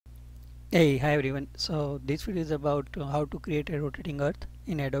Hey, hi everyone. So this video is about how to create a rotating earth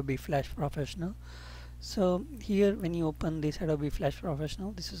in Adobe Flash Professional. So here when you open this Adobe Flash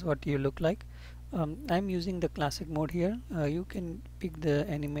Professional, this is what you look like. I'm using the classic mode here. You can pick the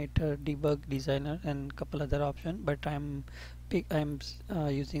animator, debug, designer and couple other options, but I'm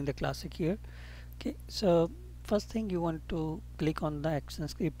using the classic here. Okay, so first thing you want to click on the action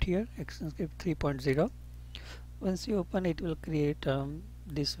script here, action script 3.0. Once you open it will create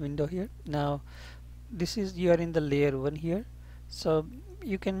this window here. Now this is you are in the layer 1 here, so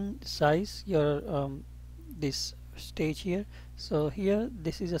you can size your this stage here. So here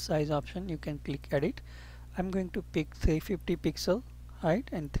this is a size option, you can click edit. I'm going to pick 350 pixel height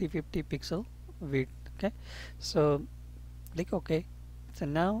and 350 pixel width. Okay, so click OK. So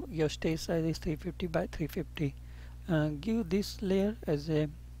now your stage size is 350 by 350. Give this layer as a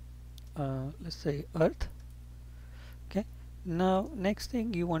let's say earth. Okay, now next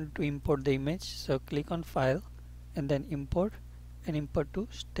thing you want to import the image, so click on file and then import and import to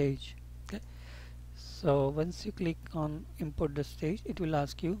stage. Okay, so once you click on import the stage, it will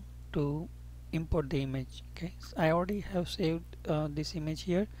ask you to import the image. Okay, so I already have saved this image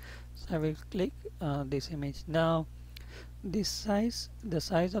here, so I will click this image. Now this size, the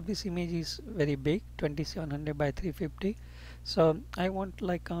size of this image is very big, 2700 by 350. So I want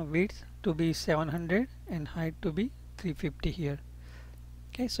like a width to be 700 and height to be 350 here.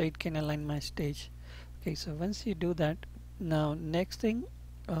 Okay, so it can align my stage. Okay, so once you do that, now next thing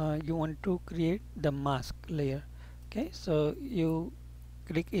you want to create the mask layer. Okay, so you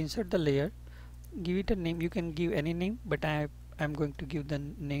click insert the layer, give it a name. You can give any name, but I'm going to give the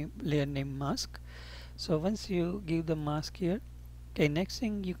name layer name mask. So once you give the mask here, okay, next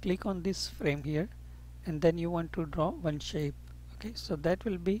thing you click on this frame here and then you want to draw one shape. Okay, so that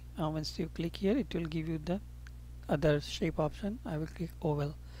will be once you click here, it will give you the other shape option. I will click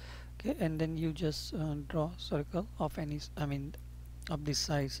oval. Okay, and then you just draw circle of any of this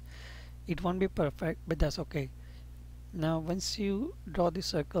size. It won't be perfect, but that's okay. Now once you draw the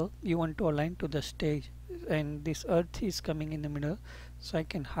circle, you want to align to the stage, and this earth is coming in the middle, so I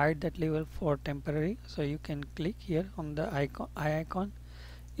can hide that level for temporary. So you can click here on the eye icon,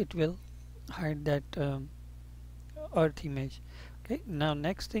 it will hide that earth image. Okay, now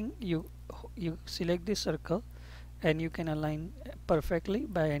next thing you select this circle and you can align perfectly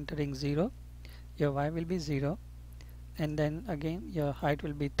by entering 0. Your y will be 0 and then again your height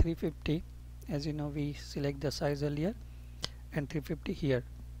will be 350. As you know, we select the size earlier and 350 here.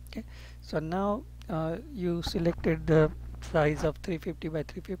 Okay, so now you selected the size of 350 by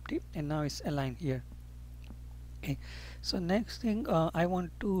 350 and now it's aligned here. Okay, so next thing I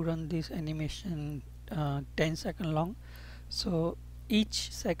want to run this animation 10 second long. So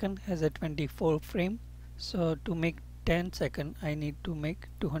each second has a 24 frame. So to make 10 second I need to make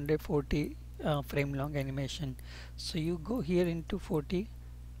 240 frame long animation. So you go here into 40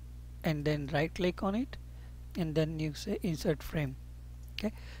 and then right click on it and then you say insert frame.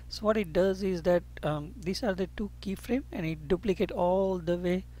 Okay, so what it does is that these are the two keyframe and it duplicate all the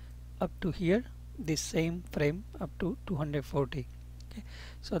way up to here, this same frame up to 240. Okay,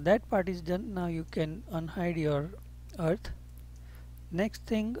 so that part is done. Now you can unhide your earth. Next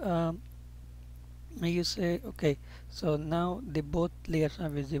thing you say okay, so now the both layers are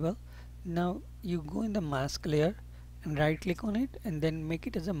visible. Now you go in the mask layer and right click on it and then make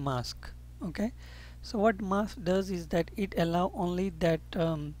it as a mask. Okay, so what mask does is that it allow only that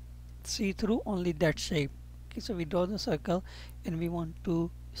see through only that shape. Okay, so we draw the circle and we want to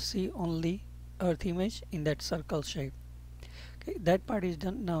see only earth image in that circle shape. Okay, that part is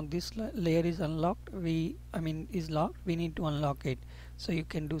done. Now this layer is unlocked, is locked, we need to unlock it, so you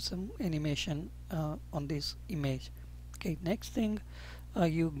can do some animation on this image. Okay, next thing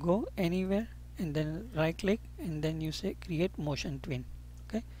you go anywhere and then right click and then you say create motion tween.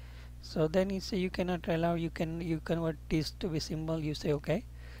 Okay, so then you say you cannot allow, you convert this to be symbol, you say okay.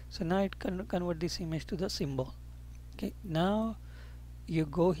 So now it can convert this image to the symbol. Okay, now you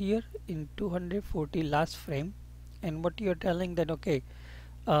go here in 240 last frame and what you are telling that okay,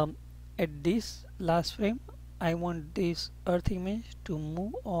 at this last frame I want this earth image to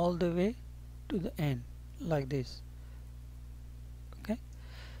move all the way to the end like this. Okay,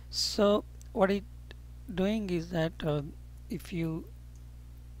 so what it doing is that if you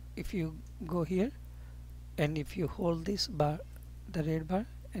go here and if you hold this bar, the red bar,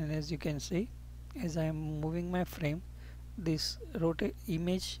 and as you can see, as I am moving my frame, this rotate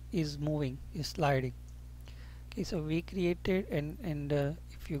image is moving, is sliding. Okay, so we created and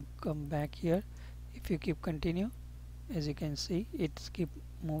if you come back here, if you keep continue, as you can see it's keep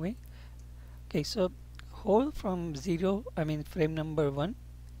moving. Okay, so hold from 0, frame number 1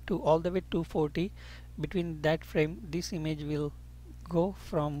 to all the way 240. Between that frame, this image will go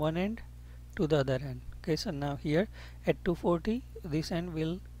from one end to the other end. Okay, so now here at 240, this end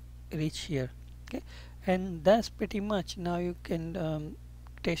will reach here. Okay, and that's pretty much. Now you can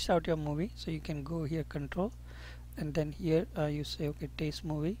test out your movie. So you can go here, control, and then here you say okay, test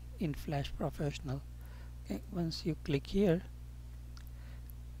movie in Flash Professional. Okay, once you click here,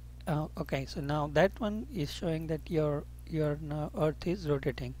 okay, so now that one is showing that your now earth is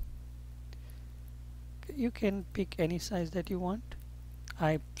rotating. Okay, you can pick any size that you want.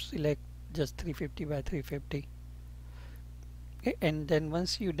 I select just 350 by 350. Okay, and then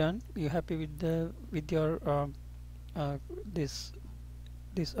once you're done, you're happy with the your this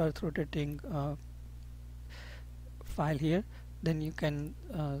earth rotating file here, then you can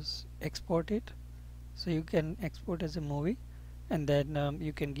export it. So you can export as a movie, and then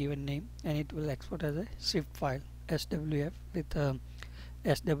you can give a name, and it will export as a zip file, SWF, with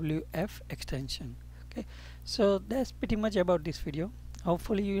SWF extension. Okay, so that's pretty much about this video.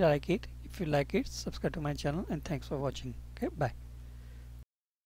 Hopefully you like it. If you like it, subscribe to my channel, and thanks for watching. Okay, bye.